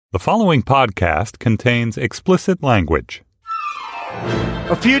The following podcast contains explicit language.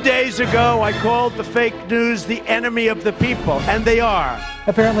 A few days ago, I called the fake news the enemy of the people, and they are.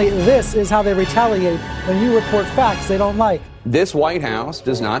 Apparently, this is how they retaliate when you report facts they don't like. This White House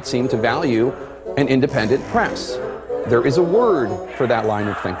does not seem to value an independent press. There is a word for that line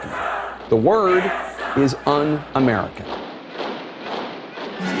of thinking. The word is un-American.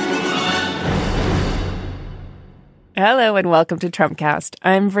 Hello and welcome to Trumpcast.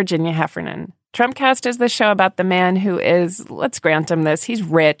 I'm Virginia Heffernan. Trumpcast is the show about the man who is, let's grant him this, he's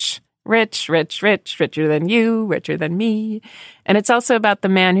rich, richer than you, richer than me. And it's also about the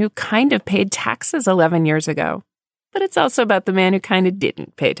man who kind of paid taxes 11 years ago. But it's also about the man who kind of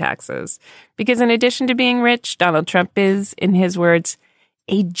didn't pay taxes. Because in addition to being rich, Donald Trump is, in his words,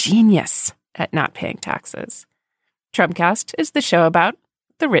 a genius at not paying taxes. Trumpcast is the show about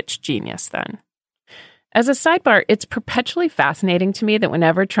the rich genius, then. As a sidebar, it's perpetually fascinating to me that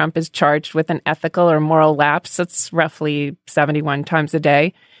whenever Trump is charged with an ethical or moral lapse, that's roughly 71 times a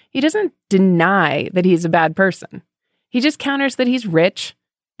day, he doesn't deny that he's a bad person. He just counters that he's rich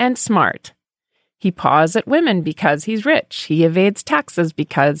and smart. He paws at women because he's rich. He evades taxes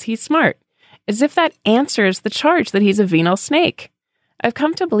because he's smart. As if that answers the charge that he's a venal snake. I've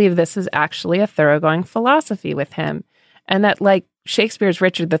come to believe this is actually a thoroughgoing philosophy with him, and that, like Shakespeare's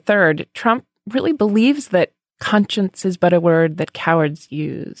Richard III, Trump really believes that conscience is but a word that cowards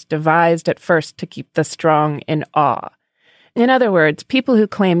use, devised at first to keep the strong in awe. In other words, people who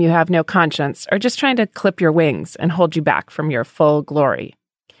claim you have no conscience are just trying to clip your wings and hold you back from your full glory.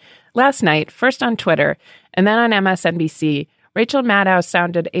 Last night, first on Twitter and then on MSNBC, Rachel Maddow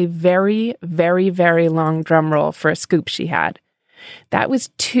sounded a very, very, very long drum roll for a scoop she had. That was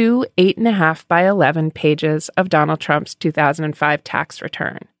 2 8.5 by 11 pages of Donald Trump's 2005 tax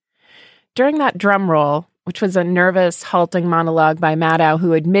return. During that drum roll, which was a nervous, halting monologue by Maddow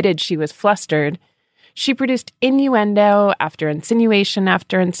who admitted she was flustered, she produced innuendo after insinuation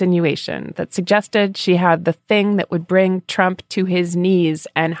that suggested she had the thing that would bring Trump to his knees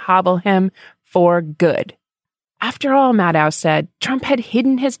and hobble him for good. After all, Maddow said, Trump had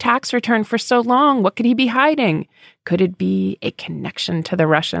hidden his tax return for so long. What could he be hiding? Could it be a connection to the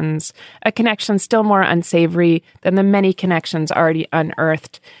Russians? A connection still more unsavory than the many connections already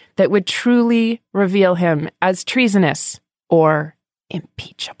unearthed that would truly reveal him as treasonous or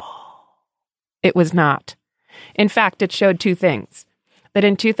impeachable. It was not. In fact, it showed two things. That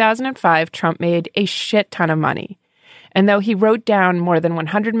in 2005, Trump made a shit ton of money. And though he wrote down more than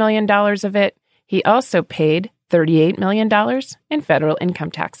 $100 million of it, he also paid $38 million in federal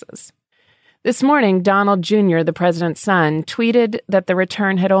income taxes. This morning, Donald Jr., the president's son, tweeted that the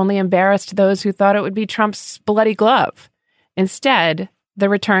return had only embarrassed those who thought it would be Trump's bloody glove. Instead, the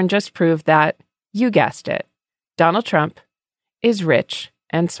return just proved that, you guessed it, Donald Trump is rich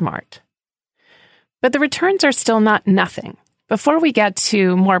and smart. But the returns are still not nothing. Before we get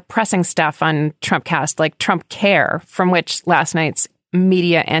to more pressing stuff on Trumpcast, like Trump Care, from which last night's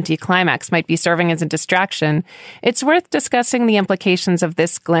media anticlimax might be serving as a distraction, it's worth discussing the implications of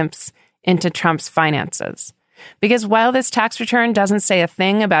this glimpse into Trump's finances. Because while this tax return doesn't say a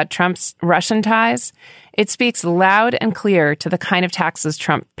thing about Trump's Russian ties, it speaks loud and clear to the kind of taxes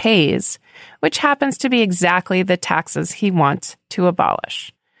Trump pays, which happens to be exactly the taxes he wants to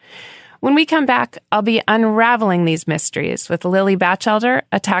abolish. When we come back, I'll be unraveling these mysteries with Lily Batchelder,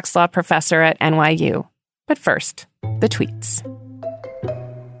 a tax law professor at NYU. But first, the tweets.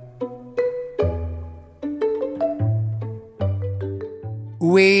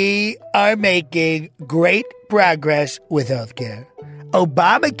 We are making great progress with healthcare.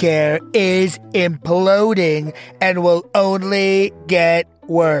 Obamacare is imploding and will only get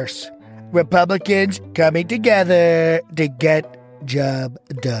worse. Republicans coming together to get job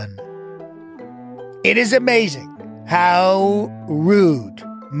done. It is amazing how rude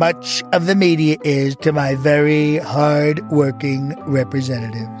much of the media is to my very hard-working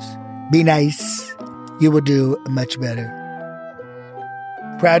representatives. Be nice. You will do much better.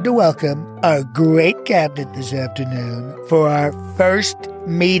 Proud to welcome our great cabinet this afternoon for our first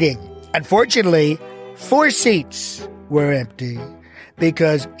meeting. Unfortunately, 4 seats were empty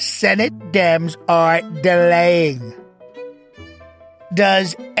because Senate Dems are delaying.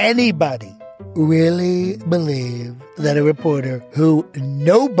 Does anybody really believe that a reporter who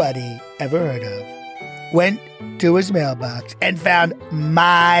nobody ever heard of went to his mailbox and found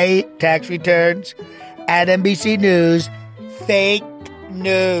my tax returns at NBC News? Fake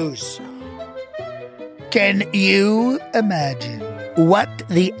news. Can you imagine what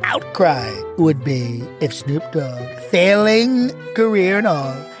the outcry would be if Snoop Dogg, failing career and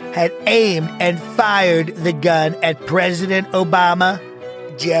all, had aimed and fired the gun at President Obama?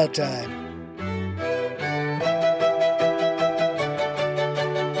 jail time.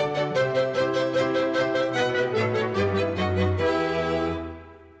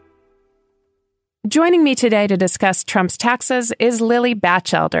 Joining me today to discuss Trump's taxes is Lily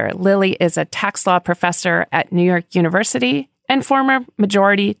Batchelder. Lily is a tax law professor at New York University and former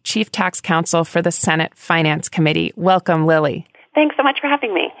Majority Chief Tax Counsel for the Senate Finance Committee. Welcome, Lily. Thanks so much for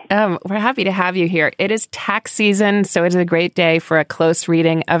having me. We're happy to have you here. It is tax season, so it is a great day for a close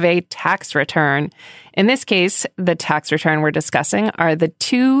reading of a tax return. In this case, the tax return we're discussing are the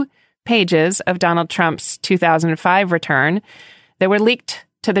 2 pages of Donald Trump's 2005 return that were leaked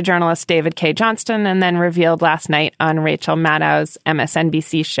to the journalist David Cay Johnston and then revealed last night on Rachel Maddow's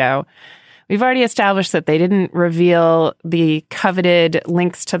MSNBC show. We've already established that they didn't reveal the coveted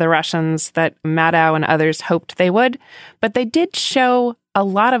links to the Russians that Maddow and others hoped they would, but they did show a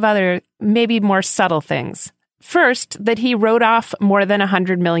lot of other, maybe more subtle things. First, that he wrote off more than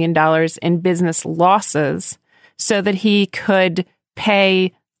 $100 million in business losses so that he could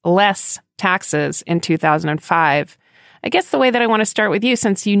pay less taxes in 2005. I guess the way that I want to start with you,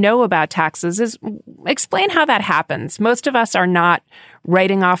 since you know about taxes, is explain how that happens. Most of us are not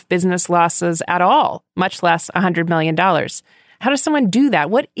writing off business losses at all, much less $100 million. How does someone do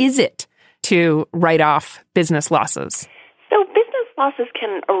that? What is it to write off business losses? So business losses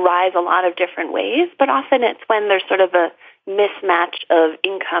can arise a lot of different ways, but often it's when there's sort of a mismatch of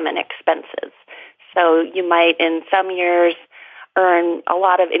income and expenses. So you might, in some years, earn a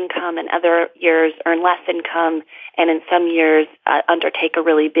lot of income, and other years earn less income, and in some years undertake a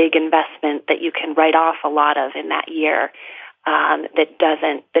really big investment that you can write off a lot of in that year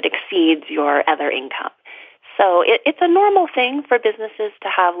that exceeds your other income. So it's a normal thing for businesses to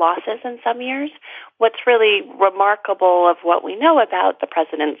have losses in some years. What's really remarkable of what we know about the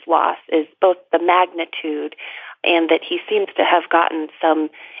president's loss is both the magnitude and that he seems to have gotten some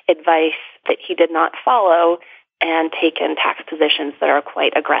advice that he did not follow and taken tax positions that are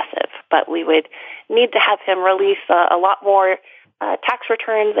quite aggressive. But we would need to have him release a lot more tax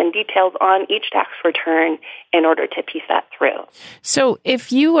returns and details on each tax return in order to piece that through. So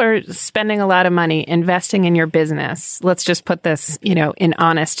if you are spending a lot of money investing in your business, let's just put this, in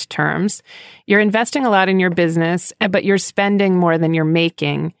honest terms, you're investing a lot in your business, but you're spending more than you're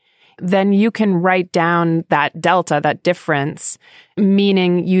making, then you can write down that delta, that difference,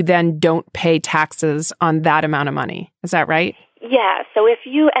 meaning you then don't pay taxes on that amount of money. Is that right? Yeah. So if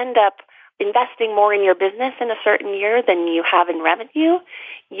you end up investing more in your business in a certain year than you have in revenue,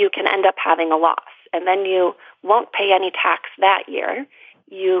 you can end up having a loss. And then you won't pay any tax that year.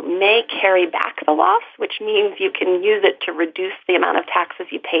 You may carry back the loss, which means you can use it to reduce the amount of taxes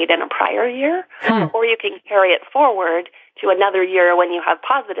you paid in a prior year, or you can carry it forward to another year when you have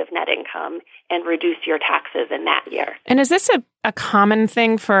positive net income and reduce your taxes in that year. And is this a common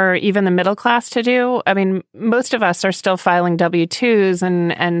thing for even the middle class to do? I mean, most of us are still filing W-2s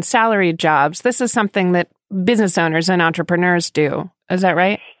and salaried jobs. This is something that business owners and entrepreneurs do. Is that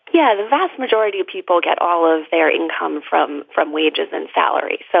right? Yeah, the vast majority of people get all of their income from wages and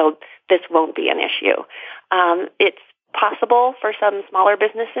salary, so this won't be an issue. It's possible for some smaller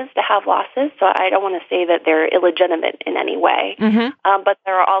businesses to have losses, so I don't want to say that they're illegitimate in any way. Mm-hmm. But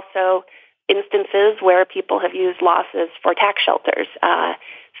there are also instances where people have used losses for tax shelters.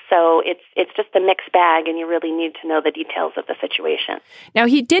 So it's just a mixed bag, and you really need to know the details of the situation. Now,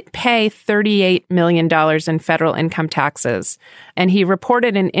 he did pay $38 million in federal income taxes, and he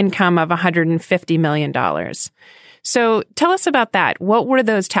reported an income of $150 million. So tell us about that. What were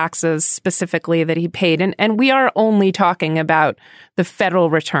those taxes specifically that he paid? And we are only talking about the federal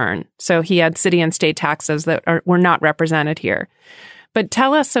return. So he had city and state taxes that were not represented here. But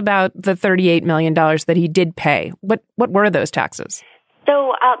tell us about the $38 million that he did pay. What were those taxes?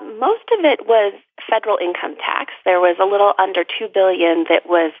 So most of it was federal income tax. There was a little under $2 billion that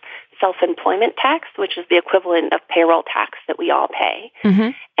was self-employment tax, which is the equivalent of payroll tax that we all pay.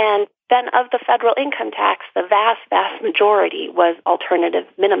 Mm-hmm. And then of the federal income tax, the vast, vast majority was alternative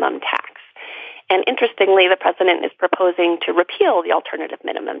minimum tax. And interestingly, the president is proposing to repeal the alternative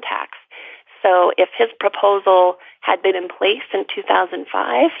minimum tax. So if his proposal had been in place in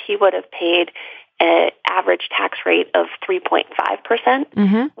 2005, he would have paid an average tax rate of 3.5%,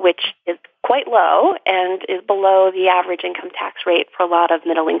 mm-hmm. which is quite low and is below the average income tax rate for a lot of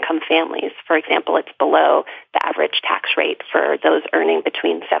middle-income families. For example, it's below the average tax rate for those earning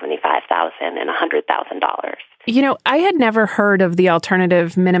between $75,000 and $100,000. I had never heard of the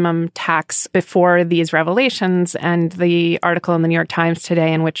alternative minimum tax before these revelations and the article in the New York Times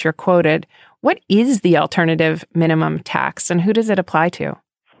today in which you're quoted. What is the alternative minimum tax, and who does it apply to?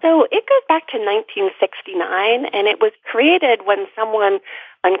 So it goes back to 1969, and it was created when someone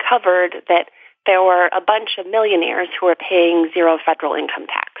uncovered that there were a bunch of millionaires who were paying zero federal income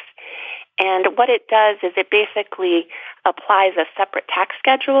tax. And what it does is it basically applies a separate tax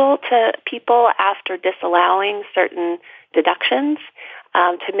schedule to people after disallowing certain deductions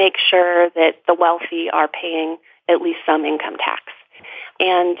to make sure that the wealthy are paying at least some income tax.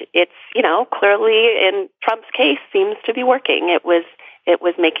 And it's, clearly in Trump's case seems to be working. It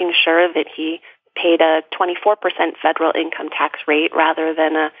was making sure that he paid a 24% federal income tax rate rather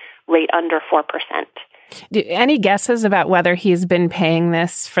than a rate under 4%. Any guesses about whether he's been paying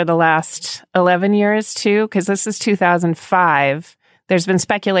this for the last 11 years too? Because this is 2005. There's been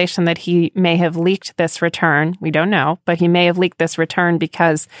speculation that he may have leaked this return. We don't know, but he may have leaked this return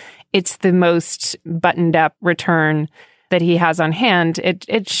because it's the most buttoned up return that he has on hand.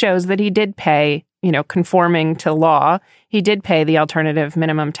 It shows that he did pay, conforming to law. He did pay the alternative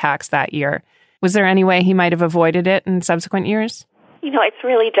minimum tax that year. Was there any way he might have avoided it in subsequent years? It's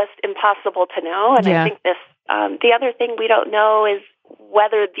really just impossible to know. And I think the other thing we don't know is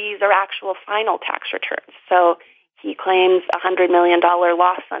whether these are actual final tax returns. So he claims a $100 million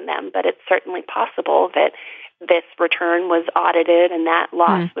loss on them, but it's certainly possible that this return was audited and that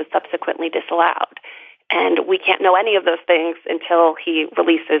loss was subsequently disallowed. And we can't know any of those things until he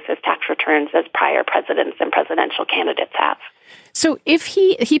releases his tax returns, as prior presidents and presidential candidates have. So if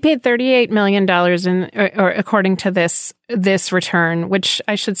he paid $38 million or according to this return, which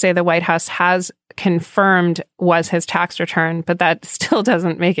I should say the White House has confirmed was his tax return, but that still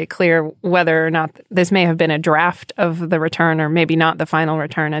doesn't make it clear whether or not this may have been a draft of the return or maybe not the final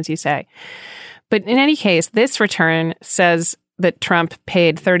return, as you say. But in any case, this return says that Trump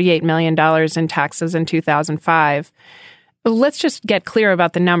paid $38 million in taxes in 2005. Let's just get clear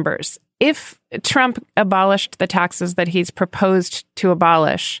about the numbers. If Trump abolished the taxes that he's proposed to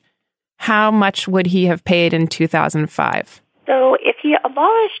abolish, how much would he have paid in 2005? So if he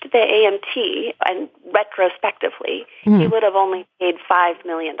abolished the AMT, and retrospectively, he would have only paid $5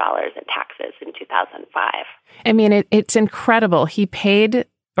 million in taxes in 2005. I mean, it's incredible. He paid,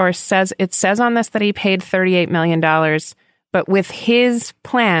 it says on this that he paid $38 million, but with his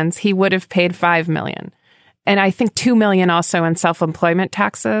plans, he would have paid $5 million. And I think $2 million also in self-employment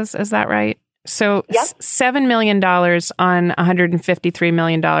taxes. Is that right? So $7 million on $153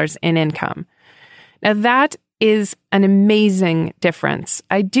 million in income. Now, that is an amazing difference.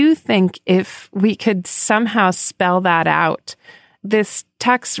 I do think if we could somehow spell that out, this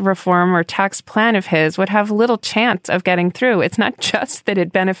tax reform or tax plan of his would have little chance of getting through. It's not just that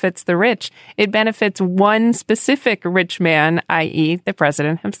it benefits the rich. It benefits one specific rich man, i.e. the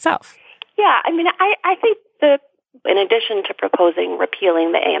president himself. Yeah, I mean, I think in addition to proposing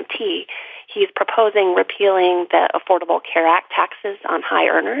repealing the AMT, he's proposing repealing the Affordable Care Act taxes on high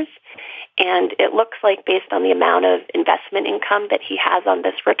earners. And it looks like, based on the amount of investment income that he has on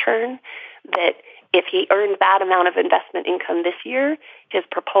this return, that if he earned that amount of investment income this year, his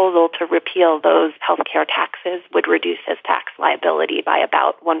proposal to repeal those healthcare taxes would reduce his tax liability by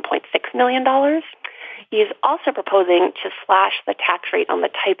about $1.6 million. He's also proposing to slash the tax rate on the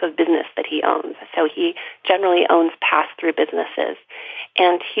type of business that he owns. So he generally owns pass-through businesses.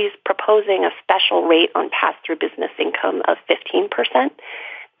 And he's proposing a special rate on pass-through business income of 15%,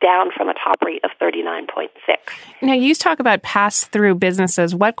 down from a top rate of 39.6. Now, you talk about pass-through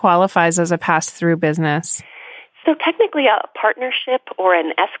businesses. What qualifies as a pass-through business? So technically, a partnership or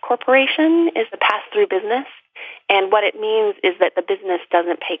an S corporation is a pass-through business. And what it means is that the business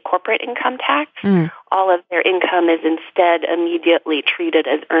doesn't pay corporate income tax. All of their income is instead immediately treated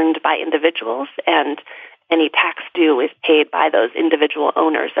as earned by individuals, and any tax due is paid by those individual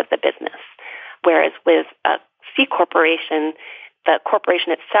owners of the business. Whereas with a C corporation, the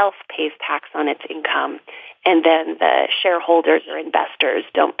corporation itself pays tax on its income, and then the shareholders or investors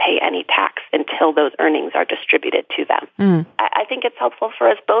don't pay any tax until those earnings are distributed to them. I think it's helpful for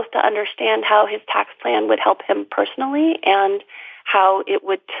us both to understand how his tax plan would help him personally and how it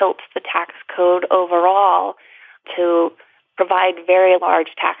would tilt the tax code overall to provide very large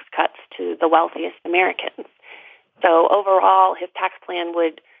tax cuts to the wealthiest Americans. So overall, his tax plan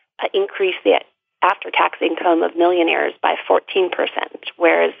would increase the after-tax income of millionaires by 14%,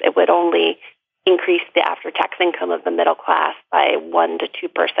 whereas it would only increase the after-tax income of the middle class by 1% to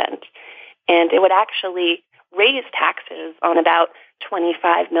 2%. And it would actually raise taxes on about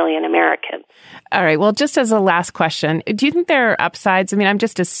 25 million Americans. All right. Well, just as a last question, do you think there are upsides? I mean, I'm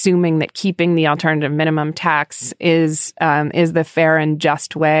just assuming that keeping the alternative minimum tax is the fair and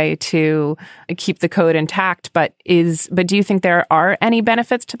just way to keep the code intact. But do you think there are any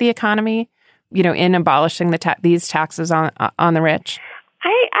benefits to the economy, in abolishing these taxes on the rich?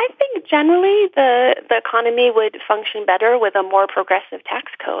 I think generally the economy would function better with a more progressive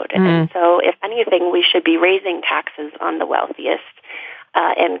tax code. And so if anything, we should be raising taxes on the wealthiest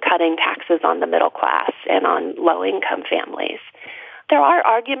and cutting taxes on the middle class and on low-income families. There are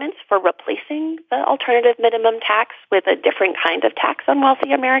arguments for replacing the alternative minimum tax with a different kind of tax on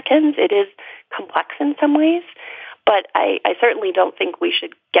wealthy Americans. It is complex in some ways, but I certainly don't think we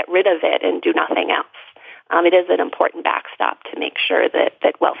should get rid of it and do nothing else. It is an important backstop to make sure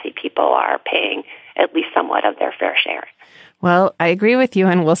that wealthy people are paying at least somewhat of their fair share. Well, I agree with you,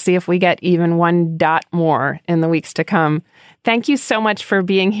 and we'll see if we get even one dot more in the weeks to come. Thank you so much for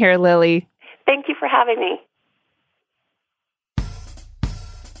being here, Lily. Thank you for having me.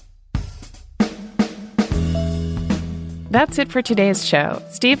 That's it for today's show.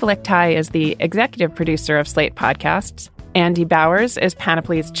 Steve Lickteig is the executive producer of Slate Podcasts. Andy Bowers is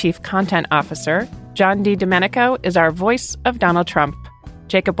Panoply's chief content officer. John DiDomenico is our voice of Donald Trump.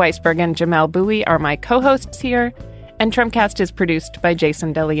 Jacob Weisberg and Jamel Bowie are my co-hosts here, and Trumpcast is produced by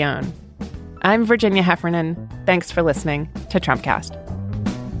Jason DeLeon. I'm Virginia Heffernan. Thanks for listening to Trumpcast.